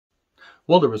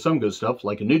Well, there was some good stuff,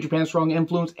 like a New Japan Strong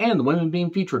influence and the women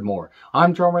being featured more.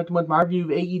 I'm Charles Renton with my review of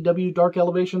AEW Dark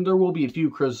Elevation. There will be a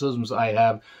few criticisms I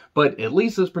have, but at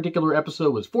least this particular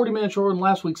episode was 40 minutes shorter than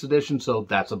last week's edition, so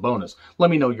that's a bonus.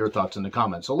 Let me know your thoughts in the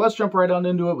comments. So let's jump right on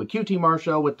into it with QT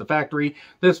Marshall with the Factory.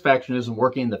 This faction isn't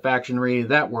working. The factionary,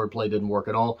 that wordplay didn't work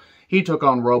at all. He took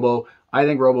on Robo. I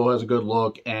think Robo has a good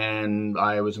look, and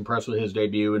I was impressed with his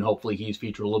debut, and hopefully he's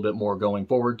featured a little bit more going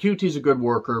forward. QT's a good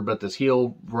worker, but this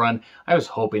heel run, I was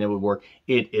hoping it would work.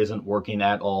 It isn't working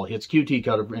at all. Hits QT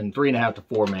cut in 3.5 to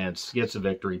 4 minutes, gets a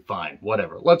victory, fine,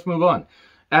 whatever. Let's move on.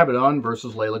 Abaddon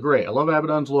versus Layla Gray. I love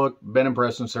Abaddon's look, been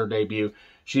impressed since her debut.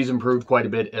 She's improved quite a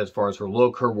bit as far as her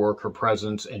look, her work, her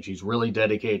presence, and she's really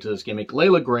dedicated to this gimmick.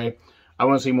 Layla Gray, I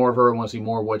want to see more of her. I want to see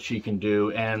more of what she can do.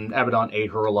 And Abaddon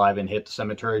ate her alive and hit the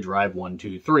Cemetery Drive 1,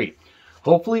 2, 3.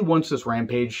 Hopefully, once this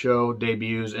Rampage show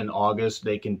debuts in August,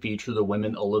 they can feature the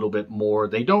women a little bit more.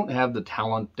 They don't have the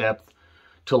talent depth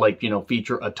to,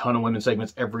 feature a ton of women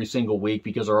segments every single week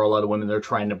because there are a lot of women they're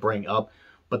trying to bring up.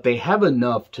 But they have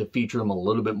enough to feature them a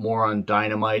little bit more on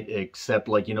Dynamite, except,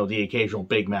 the occasional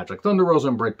big match. Like Thunder Rosa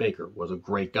and Britt Baker was a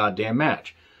great goddamn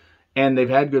match. And they've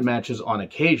had good matches on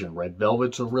occasion. Red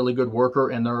Velvet's a really good worker,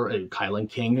 and Kylan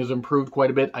King has improved quite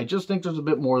a bit. I just think there's a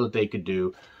bit more that they could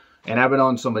do. And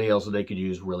Abaddon's somebody else that they could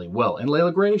use really well. And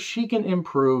Layla Gray, she can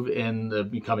improve in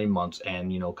the coming months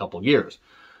and, a couple years.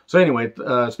 So anyway,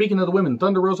 speaking of the women,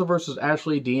 Thunder Rosa versus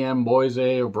Ashley DM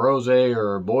Boise or Brose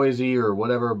or Boise or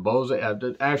whatever.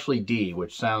 Ashley D,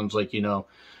 which sounds like,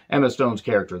 Emma Stone's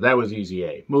character. That was easy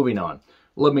A. Moving on.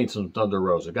 Love me some Thunder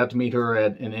Rosa. Got to meet her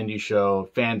at an indie show.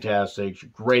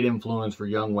 Fantastic. Great influence for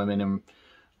young women. And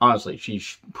honestly, she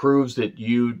proves that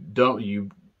you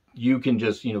can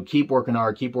just, keep working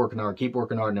hard,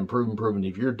 and improve. And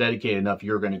if you're dedicated enough,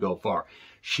 you're going to go far.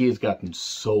 She has gotten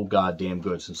so goddamn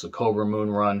good since the Cobra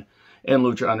Moon run and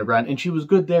Lucha Underground. And she was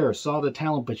good there. Saw the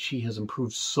talent, but she has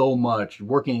improved so much.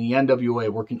 Working in the NWA,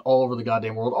 working all over the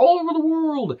goddamn world. All over the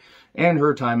world! And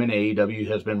her time in AEW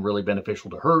has been really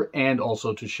beneficial to her and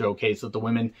also to showcase that the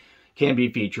women can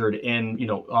be featured in,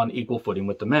 on equal footing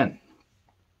with the men.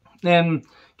 And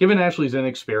given Ashley's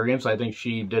inexperience, I think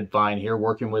she did fine here.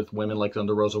 Working with women like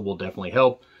Thunder Rosa will definitely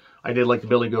help. I did like the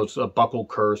Billy Goat's buckle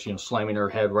curse, slamming her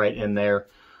head right in there.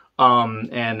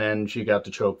 And then she got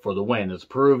the choke for the win. It's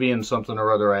Peruvian something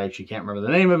or other. I actually can't remember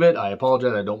the name of it. I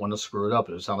apologize. I don't want to screw it up.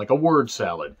 It would sound like a word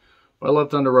salad. But I love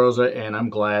Thunder Rosa, and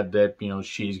I'm glad that,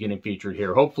 she's getting featured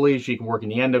here. Hopefully, she can work in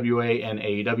the NWA and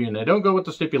AEW, and they don't go with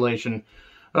the stipulation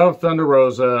of Thunder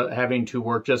Rosa having to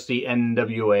work just the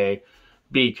NWA,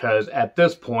 because at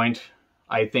this point,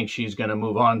 I think she's going to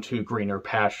move on to greener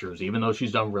pastures, even though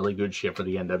she's done really good shit for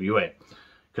the NWA.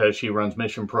 Because she runs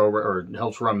Mission Pro, or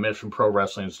helps run Mission Pro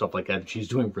Wrestling and stuff like that. She's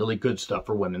doing really good stuff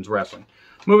for women's wrestling.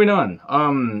 Moving on.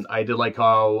 I did like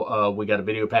how we got a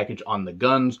video package on the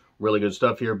Guns. Really good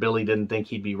stuff here. Billy didn't think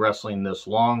he'd be wrestling this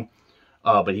long,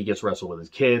 but he gets wrestled with his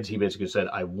kids. He basically said,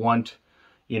 I want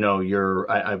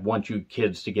you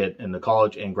kids to get into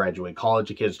college and graduate college.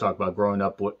 The kids talk about growing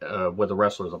up with a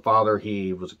wrestler as a father.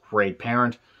 He was a great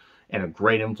parent and a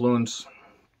great influence.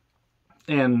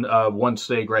 And once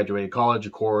they graduated college,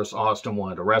 of course, Austin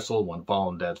wanted to wrestle, wanted to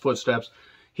follow in Dad's footsteps.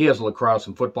 He has a lacrosse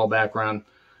and football background.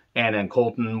 And then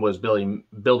Colton was building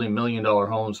 $1 million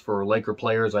homes for Laker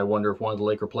players. I wonder if one of the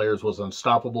Laker players was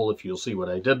unstoppable, if you'll see what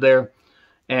I did there.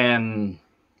 And,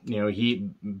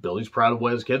 Billy's proud of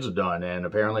what his kids have done. And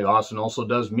apparently Austin also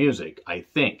does music, I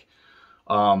think.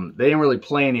 They didn't really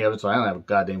play any of it, so I don't have a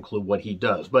goddamn clue what he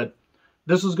does. But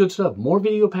this is good stuff. More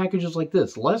video packages like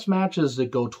this. Less matches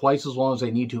that go twice as long as they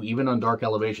need to, even on Dark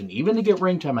Elevation. Even to get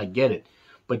ring time, I get it.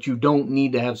 But you don't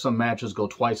need to have some matches go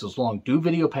twice as long. Do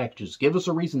video packages. Give us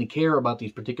a reason to care about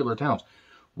these particular towns.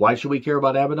 Why should we care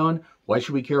about Abaddon? Why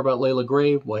should we care about Layla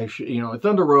Gray? Why should,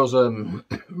 Thunder Rosa,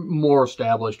 more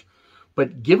established.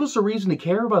 But give us a reason to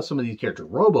care about some of these characters.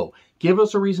 Robo, give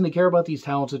us a reason to care about these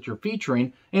talents that you're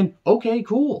featuring. And, okay,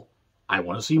 cool. I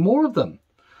want to see more of them.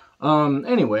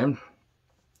 Anyway,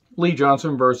 Lee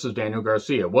Johnson versus Daniel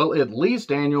Garcia. Well, at least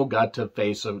Daniel got to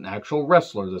face an actual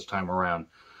wrestler this time around.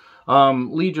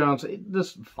 Lee Johnson,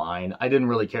 this is fine. I didn't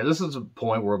really care. This is a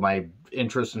point where my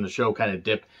interest in the show kind of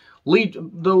dipped.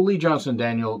 Though Lee Johnson and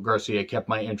Daniel Garcia kept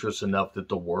my interest enough that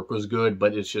the work was good,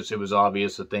 but it was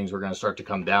obvious that things were going to start to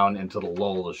come down into the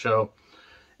lull of the show.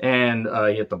 And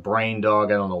he hit the brain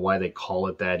dog. I don't know why they call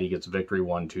it that. He gets victory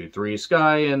 1, 2, 3.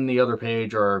 Sky and the other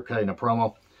page are cutting a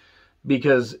promo.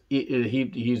 Because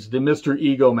he's the Mr.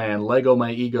 Ego Man, Lego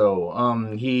my ego.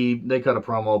 They cut a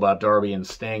promo about Darby and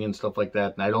Sting and stuff like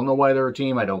that. And I don't know why they're a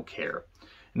team. I don't care.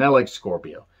 And I like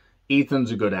Scorpio.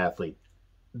 Ethan's a good athlete.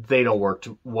 they don't work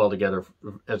well together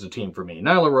as a team for me.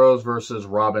 Nyla Rose versus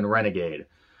Robin Renegade.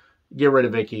 Get rid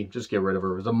of Vicky. Just get rid of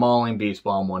her. It was a mauling beast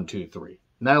bomb 1, 2, 3.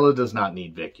 Nyla does not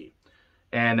need Vicky.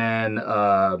 And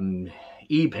then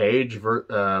E-Page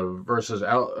versus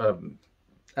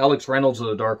Alex Reynolds of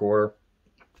the Dark Order.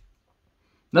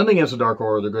 Nothing against the Dark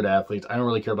Order. They're good athletes. I don't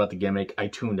really care about the gimmick. I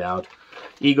tuned out.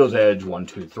 Ego's Edge 1,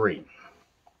 2, 3.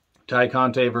 Ty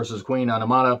Conte versus Queen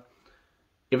Anamata.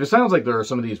 If it sounds like there are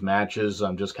some of these matches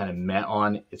I'm just kind of met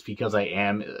on, it's because I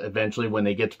am. Eventually, when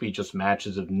they get to be just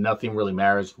matches, if nothing really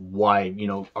matters, why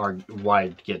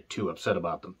get too upset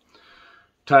about them?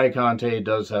 Ty Conte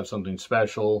does have something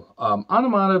special.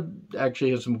 Anamata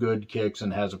actually has some good kicks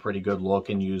and has a pretty good look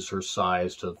and used her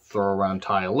size to throw around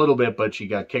Ty a little bit, but she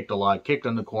got kicked a lot, kicked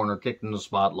in the corner, kicked in the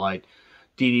spotlight.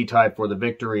 DD Ty for the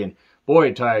victory, and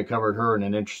boy, Ty covered her in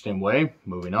an interesting way.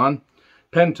 Moving on.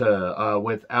 Penta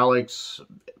with Alex,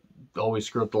 always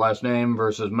screw up the last name,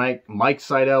 versus Mike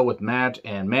Seidel with Matt.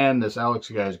 And man, this Alex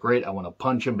guy is great. I want to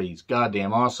punch him, but he's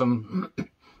goddamn awesome.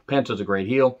 Penta's a great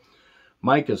heel.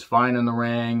 Mike is fine in the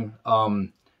ring.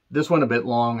 This one a bit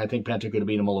long. I think Penta could have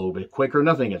beat him a little bit quicker.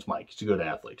 Nothing against Mike. He's a good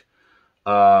athlete.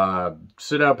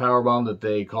 Sit-out powerbomb that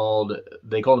they called a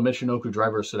Michinoku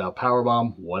driver sit-out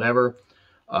powerbomb. Whatever.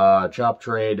 Chop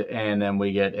trade, and then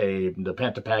we get the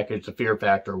Penta package, the Fear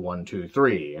Factor 1, 2,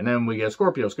 3. And then we get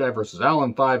Scorpio Sky versus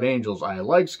Allen 5 Angels. I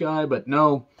like Sky, but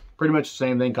no, pretty much the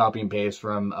same thing, copy and paste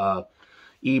from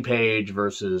E-Page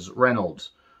versus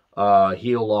Reynolds.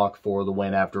 Heel lock for the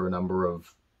win after a number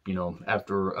of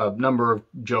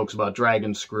jokes about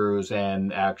dragon screws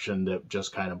and action that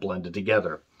just kind of blended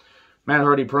together. Matt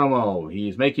Hardy promo.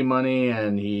 He's making money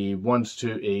and he loves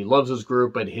his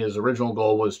group, but his original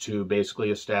goal was to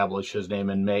basically establish his name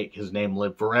and make his name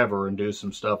live forever and do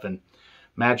some stuff, and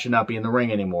Matt should not be in the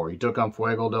ring anymore. He took on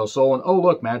Fuego del Sol, and oh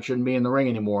look, Matt shouldn't be in the ring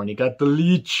anymore, and he got the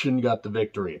leech and got the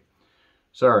victory.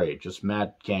 Sorry, just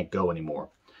Matt can't go anymore.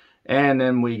 And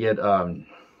then we get Ren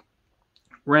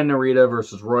Narita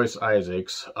versus Royce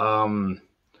Isaacs.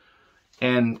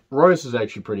 And Royce is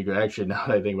actually pretty good. Actually, now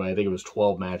that I think about it, I think it was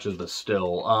 12 matches, but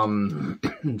still,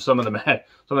 some of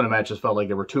the matches felt like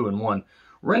they were 2 and 1.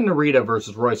 Ren Narita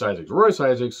versus Royce Isaacs. Royce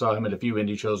Isaacs, saw him at a few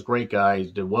indie shows. Great guy.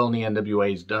 He's did well in the NWA.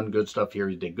 He's done good stuff here.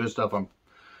 He did good stuff on,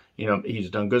 he's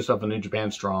done good stuff in New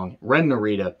Japan Strong. Ren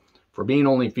Narita, for being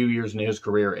only a few years into his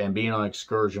career and being on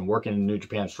Excursion, working in New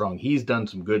Japan Strong, he's done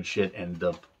some good shit. And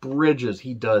the bridges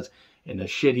he does and the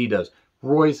shit he does.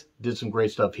 Royce did some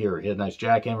great stuff here. He had a nice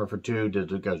jackhammer for 2,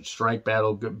 did a good strike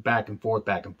battle, good back and forth,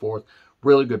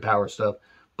 really good power stuff.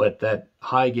 But that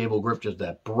high gable grip, just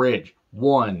that bridge,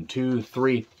 1, 2,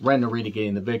 3, Ren Narita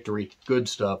getting the victory, good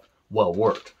stuff, well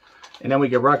worked. And then we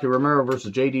get Rocky Romero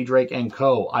versus JD Drake and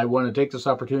Co. I want to take this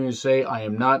opportunity to say I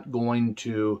am not going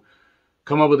to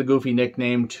come up with a goofy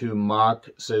nickname to mock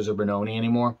Cesar Bononi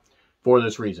anymore for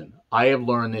this reason. I have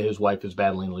learned that his wife is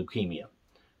battling leukemia.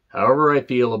 However I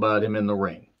feel about him in the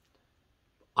ring,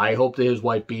 I hope that his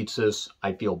wife beats this.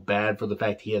 I feel bad for the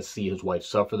fact he has to see his wife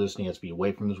suffer this and he has to be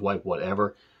away from his wife,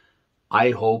 whatever. I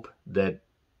hope that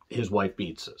his wife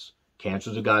beats this.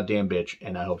 Cancer's a goddamn bitch,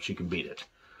 and I hope she can beat it.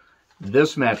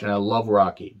 This match, and I love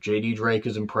Rocky. JD Drake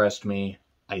has impressed me.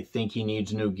 I think he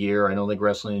needs new gear. I don't think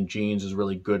wrestling in jeans is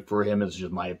really good for him. It's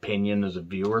just my opinion as a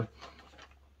viewer.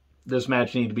 This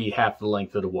match needed to be half the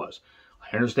length that it was.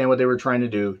 I understand what they were trying to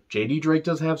do. JD Drake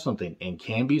does have something and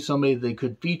can be somebody they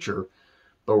could feature,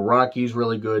 but Rocky's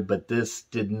really good, but this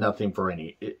did nothing for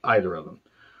either of them.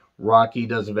 Rocky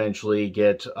does eventually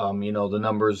get, the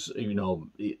numbers,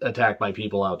 attacked by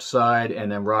people outside, and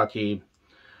then Rocky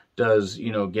does,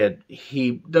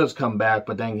 he does come back,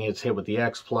 but then he gets hit with the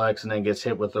X-Plex, and then gets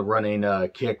hit with the running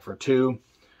kick for 2.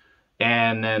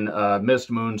 And then missed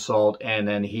moonsault, and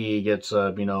then he gets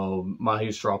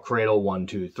Mahi Straw Cradle 1,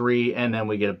 2, 3, and then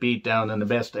we get a beatdown, and the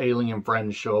best alien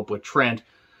friends show up with Trent,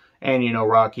 and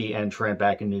Rocky and Trent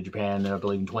back in New Japan, I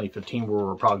believe in 2015,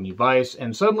 were Rapogni Vice,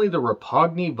 and suddenly the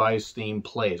Rapogni Vice theme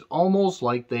plays, almost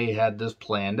like they had this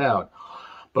planned out,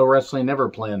 but wrestling never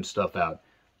planned stuff out.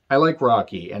 I like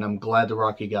Rocky, and I'm glad that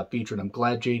Rocky got featured. I'm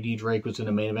glad JD Drake was in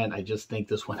the main event. I just think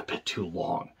this went a bit too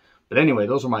long. But anyway,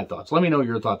 those are my thoughts. Let me know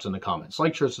your thoughts in the comments.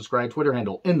 Like, share, subscribe, Twitter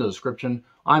handle in the description.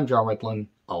 I'm John Rickland.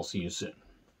 I'll see you soon.